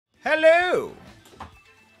Hello!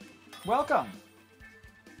 Welcome!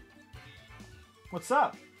 What's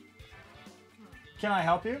up? Can I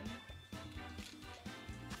help you?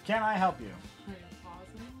 Can I help you? Are you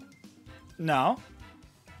pausing? No.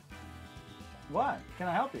 What? Can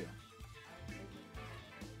I help you?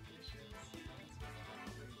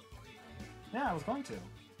 Yeah, I was going to.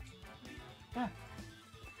 Yeah.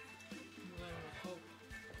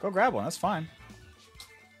 Go grab one, that's fine.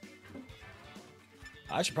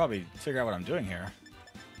 I should probably figure out what I'm doing here.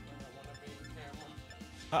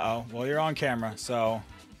 Uh-oh. Well, you're on camera, so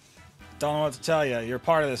don't know what to tell you. You're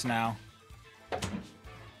part of this now.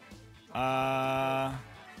 I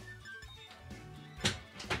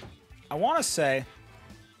want to say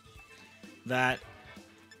that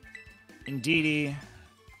Indeedee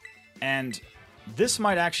and this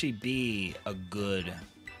might actually be a good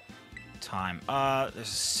time. There's a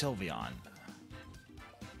Sylveon.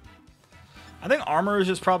 I think Armor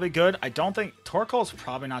is probably good. I don't think Torkoal's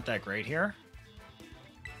probably not that great here.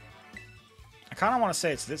 I kind of want to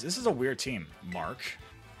say it's this. This is a weird team, Mark.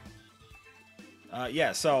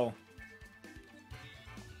 Yeah, so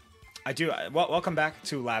I do. Welcome back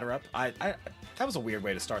to Ladder Up. That was a weird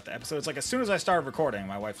way to start the episode. It's like as soon as I started recording,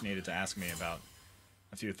 my wife needed to ask me about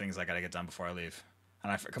a few things I got to get done before I leave,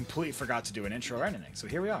 and I completely forgot to do an intro or anything. So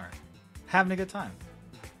here we are, having a good time.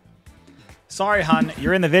 Sorry, hun,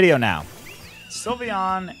 you're in the video now.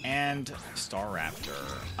 Sylveon and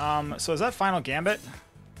Staraptor. So is that Final Gambit?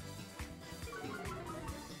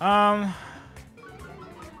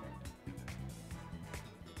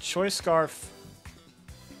 Choice Scarf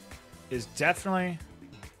is definitely...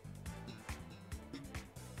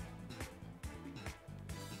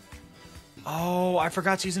 Oh, I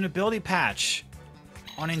forgot to use an ability patch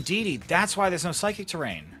on Indeedee. That's why there's no Psychic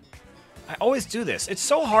Terrain. I always do this. It's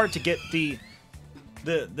so hard to get the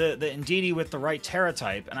Indeedee with the right Terra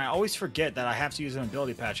type, and I always forget that I have to use an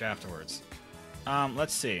ability patch afterwards.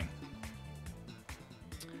 Let's see.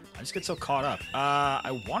 I just get so caught up.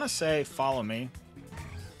 I want to say follow me.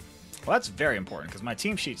 Well, that's very important because my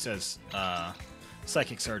team sheet says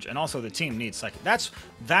Psychic Surge, and also the team needs Psychic.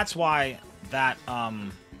 That's why that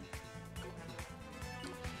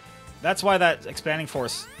Expanding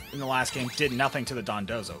Force in the last game did nothing to the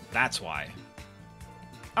Dondozo. That's why.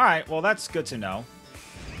 All right, well that's good to know.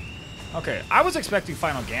 Okay, I was expecting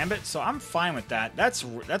Final Gambit, so I'm fine with that. That's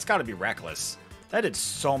got to be reckless. That did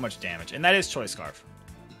so much damage, and that is Choice Scarf.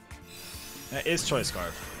 That is Choice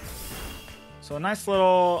Scarf. So a nice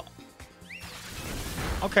little...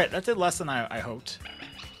 Okay, that did less than I hoped.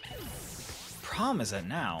 Problem is that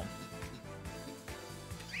now...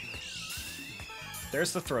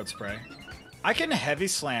 There's the Throat Spray. I can Heavy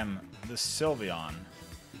Slam the Sylveon.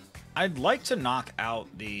 I'd like to knock out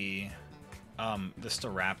the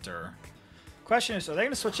Staraptor. Question is, are they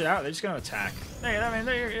going to switch it out? Or are they just going to attack? Hey, I mean,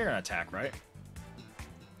 you're going to attack, right?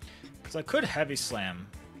 Because I could Heavy Slam.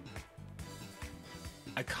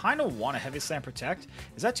 I kind of want to Heavy Slam Protect.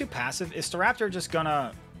 Is that too passive? Is Staraptor just going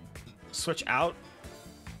to switch out?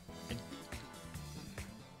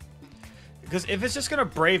 Because if it's just going to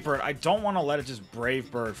Brave Bird, I don't want to let it just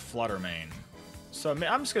Brave Bird Flutter Mane. So I'm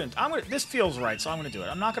gonna. This feels right, so I'm gonna do it.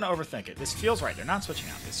 I'm not gonna overthink it. This feels right. They're not switching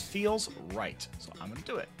out. This feels right, so I'm gonna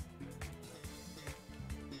do it.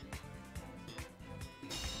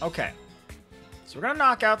 Okay. So we're gonna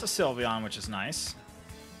knock out the Sylveon, which is nice.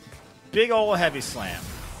 Big ol' Heavy Slam.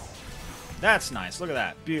 That's nice. Look at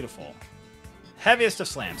that. Beautiful. Heaviest of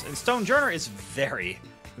slams. And Stonejourner is very,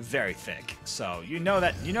 very thick. So you know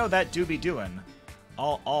that do be doing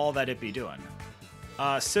all that it be doing.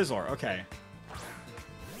 Scizor. Okay.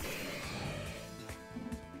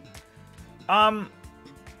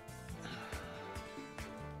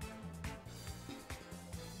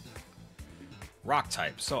 Rock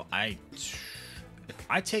type. So if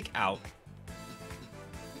I take out,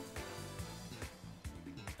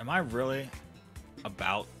 am I really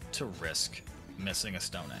about to risk missing a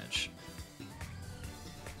Stone Edge?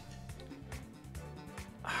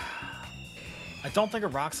 I don't think a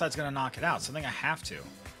Rock Slide's gonna knock it out. So I think I have to.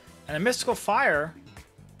 And a Mystical Fire,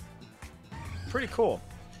 pretty cool.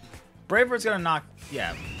 Brave Bird's gonna knock.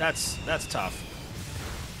 Yeah, that's tough.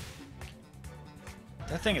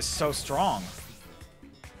 That thing is so strong.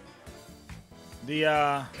 The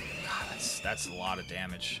God, that's a lot of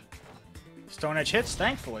damage. Stone Edge hits,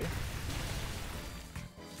 thankfully.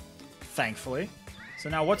 Thankfully. So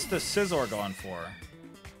now what's the Scizor going for?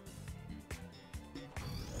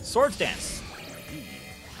 Swords Dance.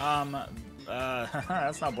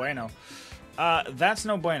 That's not bueno. That's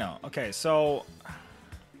no bueno. Okay, so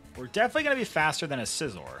we're definitely going to be faster than a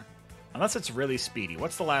Scizor. Unless it's really speedy.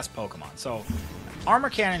 What's the last Pokemon? So Armor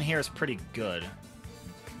Cannon here is pretty good.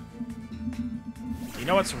 You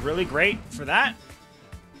know what's really great for that?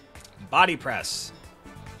 Body Press.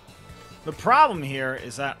 The problem here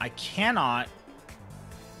is that I cannot...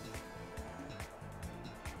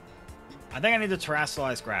 I think I need to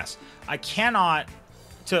Terrestrialize Grass. I cannot...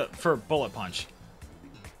 for Bullet Punch.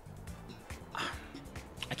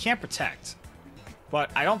 I can't Protect. But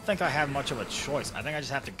I don't think I have much of a choice. I think I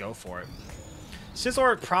just have to go for it.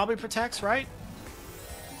 Scizor probably protects, right?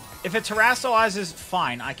 If it Terrestrializes,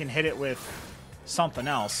 fine. I can hit it with something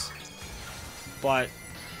else. But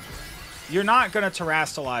you're not going to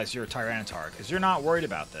Terrestrialize your Tyranitar because you're not worried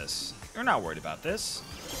about this. You're not worried about this.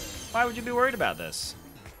 Why would you be worried about this?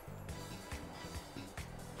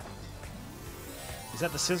 Is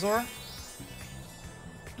that the Scizor?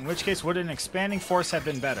 In which case, would an Expanding Force have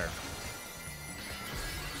been better?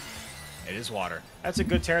 It is water. That's a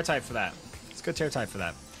good Terra type for that. It's a good Terra type for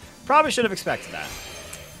that. Probably should have expected that.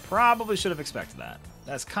 Probably should have expected that.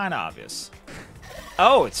 That's kind of obvious.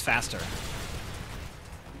 Oh, it's faster.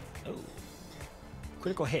 Oh.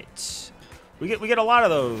 Critical hits. We get a lot of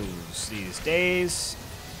those these days.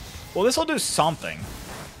 Well, this will do something.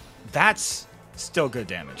 That's still good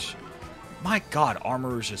damage. My God,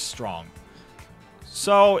 Armourouge is strong.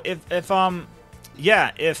 So if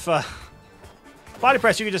Body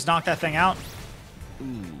Press, you could just knock that thing out.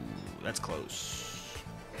 Ooh, that's close.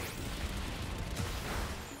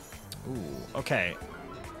 Ooh, okay.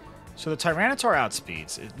 So the Tyranitar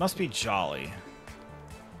outspeeds. It must be Jolly.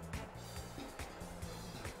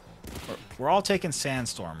 We're all taking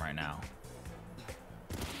Sandstorm right now.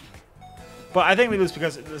 But I think we lose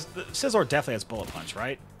because the Scizor definitely has Bullet Punch,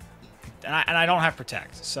 right? And I don't have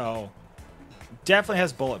Protect, so definitely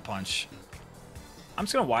has Bullet Punch. I'm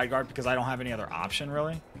just going to Wide Guard because I don't have any other option,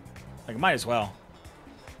 really. Like, might as well.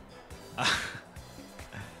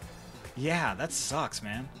 Yeah, that sucks,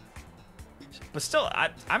 man. But still,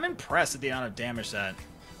 I'm impressed at the amount of damage that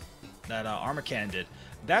Armor Cannon did.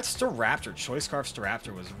 That Staraptor, Choice Scarf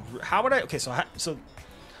Staraptor was... How would I... Okay, so let's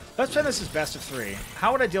pretend this is best of 3.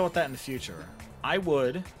 How would I deal with that in the future? I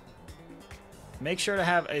would make sure to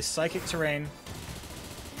have a Psychic Terrain...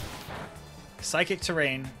 Psychic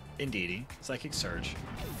Terrain... Indeedee, Psychic Surge,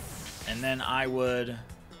 and then I would.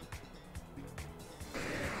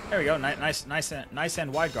 There we go, nice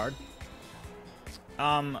and Wide Guard.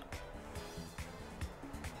 I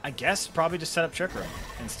guess probably just set up Trick Room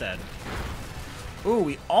instead. Ooh,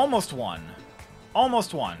 we almost won,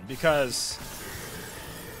 because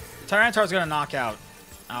Tyranitar is gonna knock out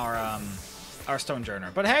our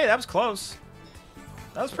Stonejourner. But hey, that was close.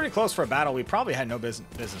 That was pretty close for a battle we probably had no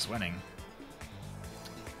business winning.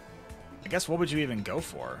 I guess what would you even go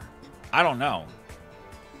for? I don't know.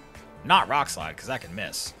 Not Rock Slide, because I can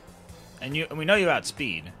miss. And we know you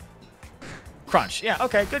outspeed. Crunch. Yeah,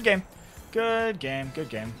 okay, good game. Good game, good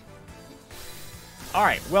game.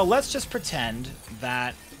 Alright, well, let's just pretend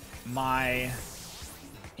that my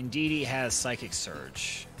Indeedee has Psychic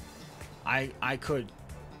Surge. I could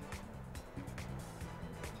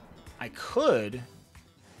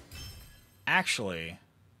actually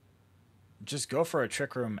just go for a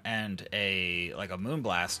Trick Room and a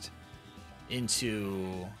Moonblast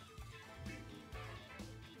into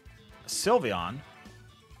Sylveon,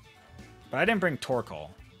 but I didn't bring Torkoal.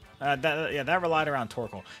 That relied around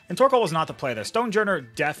Torkoal, and Torkoal was not the play there. Stonejourner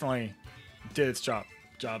definitely did its job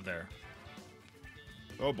there.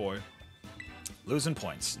 Oh boy, losing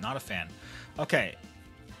points. Not a fan. Okay,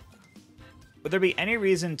 would there be any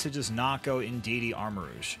reason to just not go Indeedee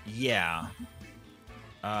Armourouge? Yeah.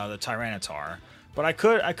 The Tyranitar, but I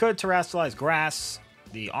could Terrestrialize Grass,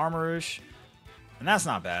 the Armourouge, and that's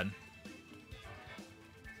not bad.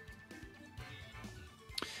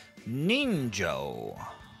 Ninjo.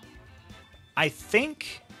 I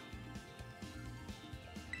think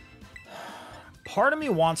part of me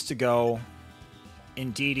wants to go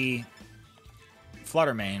Indeedee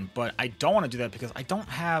Flutter Mane, but I don't want to do that because I don't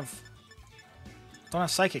have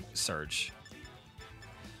Psychic Surge.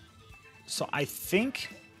 So I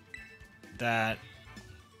think that...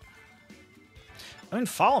 I mean,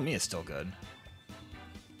 Follow Me is still good.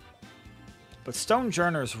 But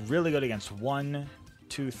Stonejourner is really good against 1,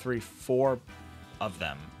 2, 3, 4 of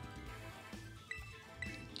them.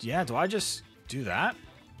 Yeah, do I just do that?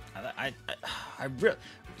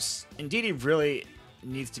 Indeedee really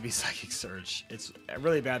needs to be Psychic Surge. It's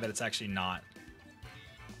really bad that it's actually not.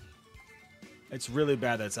 It's really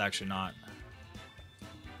bad that it's actually not.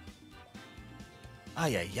 I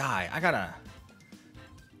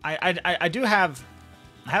do have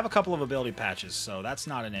a couple of ability patches, so that's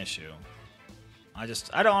not an issue. I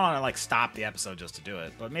don't want to like stop the episode just to do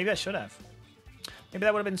it, but maybe I should have. Maybe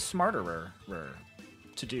that would have been smarter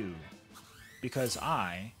to do. Because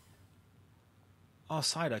I... Oh,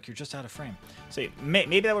 Psyduck, you're just out of frame. See,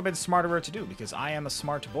 maybe that would have been smarter to do, because I am a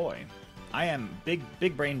smart boy. I am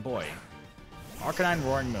big brain boy. Arcanine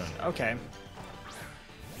Roaring Moon. Okay.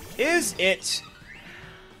 Is it...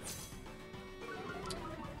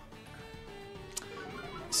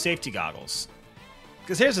 Safety goggles?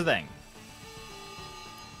 Because here's the thing.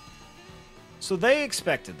 So they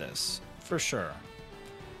expected this, for sure.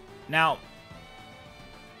 Now,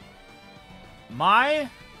 my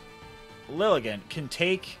Lilligant can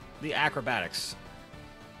take the acrobatics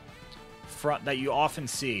that you often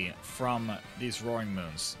see from these Roaring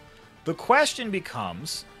Moons. The question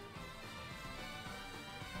becomes...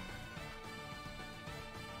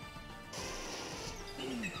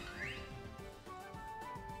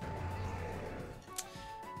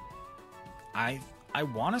 I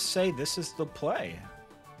want to say this is the play.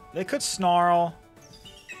 They could Snarl.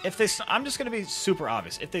 If they, I'm just going to be super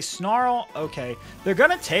obvious. If they Snarl, okay, they're going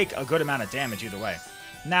to take a good amount of damage either way.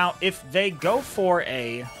 Now, if they go for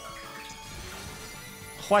a...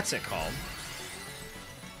 What's it called?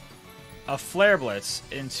 A Flare Blitz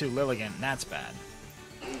into Lilligant, that's bad.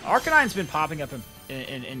 Arcanine's been popping up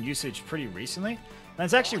in usage pretty recently.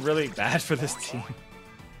 That's actually really bad for this team.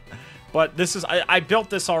 But this is... I built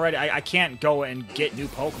this already. I can't go and get new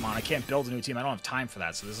Pokemon. I can't build a new team. I don't have time for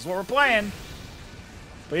that. So this is what we're playing.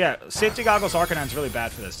 But yeah, Safety Goggles Arcanine's really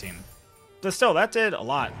bad for this team. But still, that did a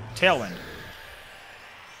lot. Tailwind.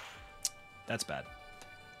 That's bad.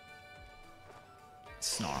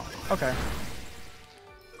 Snarl. Okay.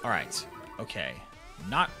 Alright. Okay.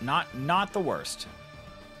 Not the worst.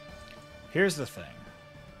 Here's the thing.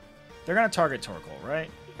 They're going to target Torkoal, right?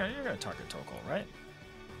 You're going to target Torkoal, right?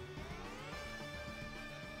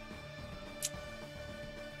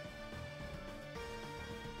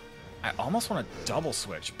 I almost want to double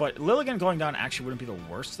switch, but Lilligant going down actually wouldn't be the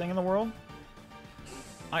worst thing in the world.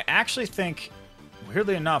 I actually think,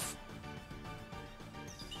 weirdly enough,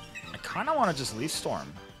 I kind of want to just Leaf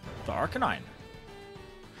Storm the Arcanine.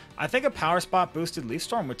 I think a Power Spot boosted Leaf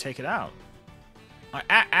Storm would take it out.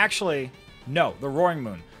 Actually, no, the Roaring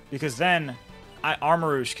Moon, because then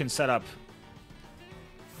Armarouge can set up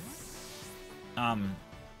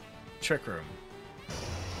Trick Room.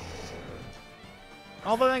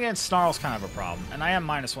 Although then again, Snarl's kind of a problem, and I am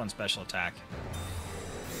 -1 special attack.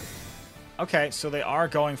 Okay, so they are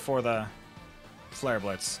going for the Flare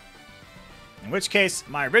Blitz. In which case,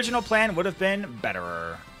 my original plan would have been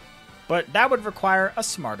betterer. But that would require a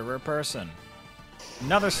smarterer person.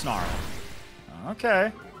 Another Snarl.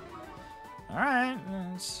 Okay. Alright,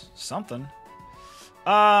 it's something.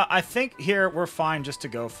 I think here we're fine just to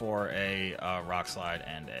go for a Rock Slide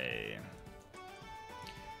and a...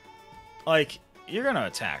 Like... You're going to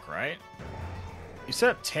attack, right? You set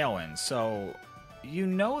up Tailwind, so you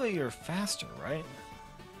know that you're faster, right?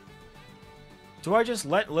 Do I just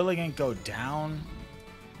let Lilligant go down?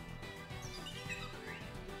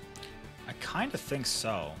 I kind of think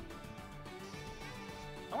so.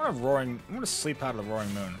 I'm going to sleep out of the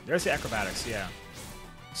Roaring Moon. There's the Acrobatics, yeah.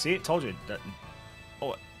 See, it told you.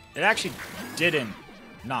 Oh, it actually didn't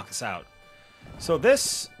knock us out. So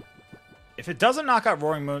this... If it doesn't knock out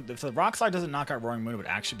Roaring Moon, if the Rock Slide doesn't knock out Roaring Moon, it would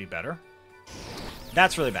actually be better.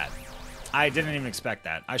 That's really bad. I didn't even expect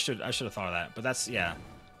that. I should have thought of that. But that's, yeah.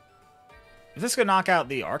 If this could knock out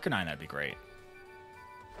the Arcanine, that'd be great.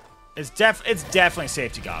 It's definitely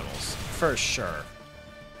Safety Goggles. For sure.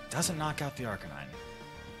 Doesn't knock out the Arcanine.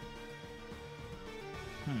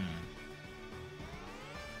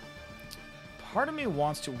 Part of me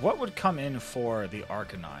wants to... What would come in for the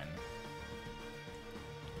Arcanine?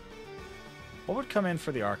 What would come in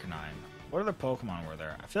for the Arcanine? What other Pokemon were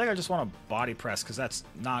there? I feel like I just want to Body Press, because that's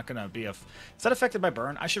not going to be a... Is that affected by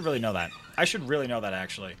burn? I should really know that. I should really know that,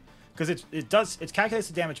 actually. Because it calculates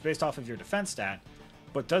the damage based off of your defense stat,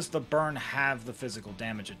 but does the burn have the physical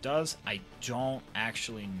damage it does? I don't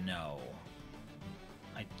actually know.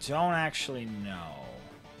 I don't actually know.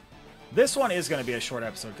 This one is going to be a short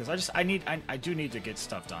episode, because I do need to get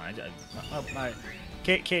stuff done.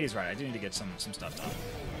 Katie's right. I do need to get some stuff done.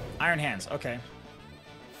 Iron Hands, okay.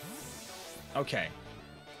 Okay.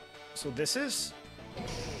 So this is...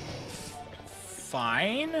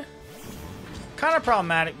 fine. Kind of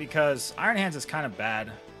problematic because Iron Hands is kind of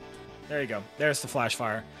bad. There you go. There's the Flash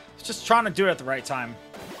Fire. It's just trying to do it at the right time.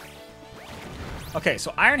 Okay,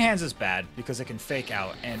 so Iron Hands is bad because it can fake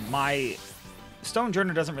out, and my Stone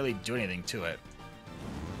Journey doesn't really do anything to it.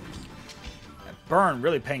 Burn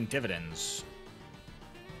really paying dividends.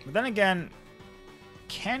 But then again...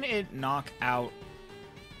 Can it knock out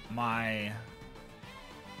my...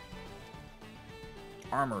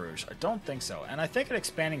 Armourouge? I don't think so. And I think an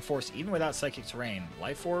Expanding Force, even without Psychic Terrain,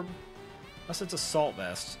 Life Orb? Unless it's Assault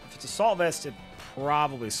Vest. If it's Assault Vest, it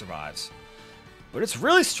probably survives. But it's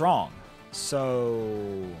really strong.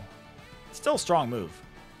 So... it's still a strong move.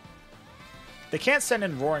 They can't send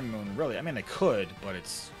in Roaring Moon, really. I mean, they could, but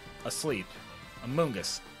it's asleep.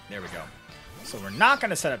 Amoonguss. There we go. So we're not going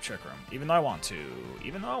to set up Trick Room, even though I want to.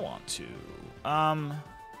 Even though I want to.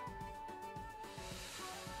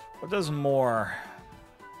 What does more?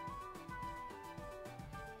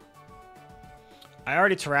 I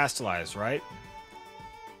already terrestrialized, right?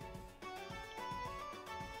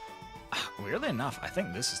 Weirdly enough, I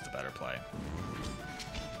think this is the better play.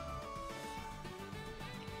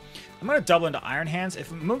 I'm going to double into Iron Hands.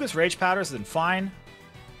 If Amoonguss Rage Powders, then fine.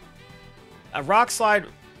 A Rock Slide,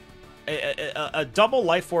 a double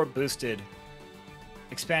Life Orb boosted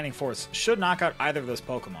Expanding Force should knock out either of those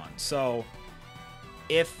Pokemon. So,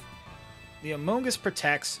 if the Amoonguss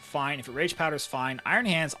protects, fine. If it Rage Powders, fine. Iron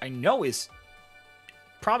Hands, I know is...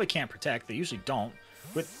 probably can't protect. They usually don't.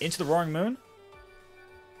 With Into the Roaring Moon?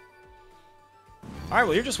 Alright,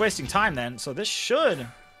 well, you're just wasting time then. So this should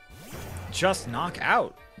just knock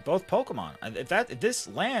out both Pokemon. If this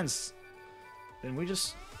lands, then we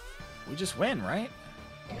just win, right?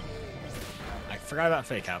 I forgot about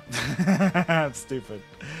Fake Out. That's stupid.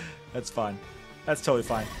 That's fine. That's totally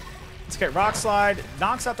fine. Let's get Rock Slide.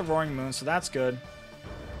 Knocks out the Roaring Moon, so that's good.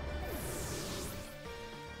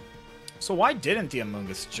 So why didn't the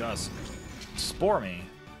Amoonguss just Spore me?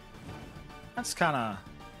 It's kind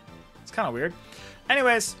of weird.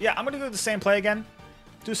 Anyways, yeah, I'm gonna do the same play again.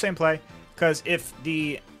 Do the same play, because if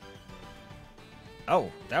the...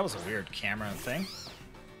 oh, that was a weird camera thing.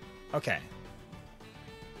 Okay.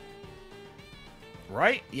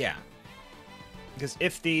 Right? Yeah. Because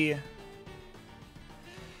if the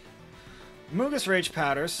Amoonguss Rage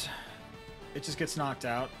Powders, it just gets knocked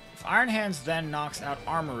out. If Iron Hands then knocks out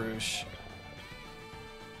Armourouge,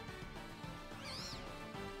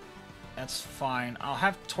 that's fine. I'll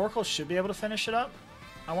have Torkoal should be able to finish it up,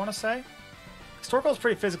 I want to say. Because Torkoal's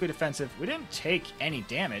pretty physically defensive. We didn't take any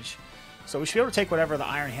damage, so we should be able to take whatever the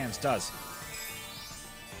Iron Hands does.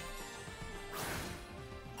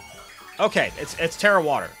 Okay, it's Terra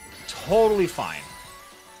Water. Totally fine.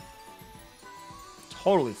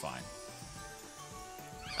 Totally fine.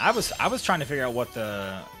 I was trying to figure out what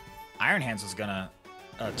the Iron Hands was gonna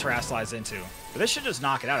terrestrialize into, but this should just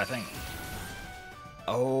knock it out, I think.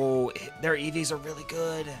 Oh, their EVs are really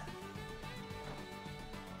good.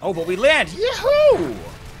 Oh, but we land! Yahoo!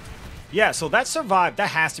 Yeah, so that survived. That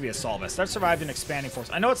has to be a Assault Vest. That survived an Expanding Force.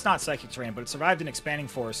 I know it's not Psychic Terrain, but it survived an Expanding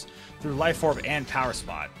Force through Life Orb and Power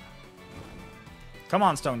Spot. Come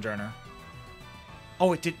on, Stonejourner.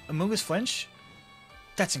 Oh, it did Amoonguss flinch?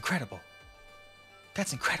 That's incredible.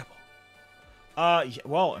 That's incredible. Yeah,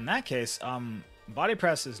 well, in that case, Body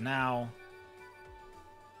Press is now...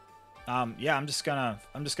 yeah, I'm just gonna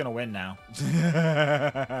win now.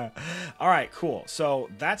 All right, cool. So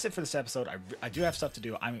that's it for this episode. I do have stuff to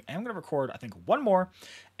do. I am gonna record, I think, one more,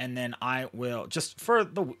 and then I will just for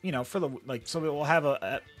the so we will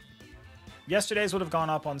have yesterday's would have gone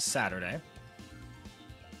up on Saturday.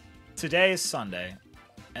 Today is Sunday,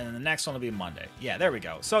 and then the next one will be Monday. Yeah, there we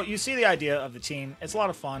go. So you see the idea of the team. It's a lot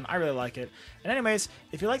of fun. I really like it. And anyways,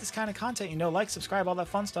 if you like this kind of content, like, subscribe, all that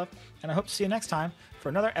fun stuff. And I hope to see you next time for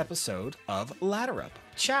another episode of Ladder Up.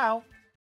 Ciao!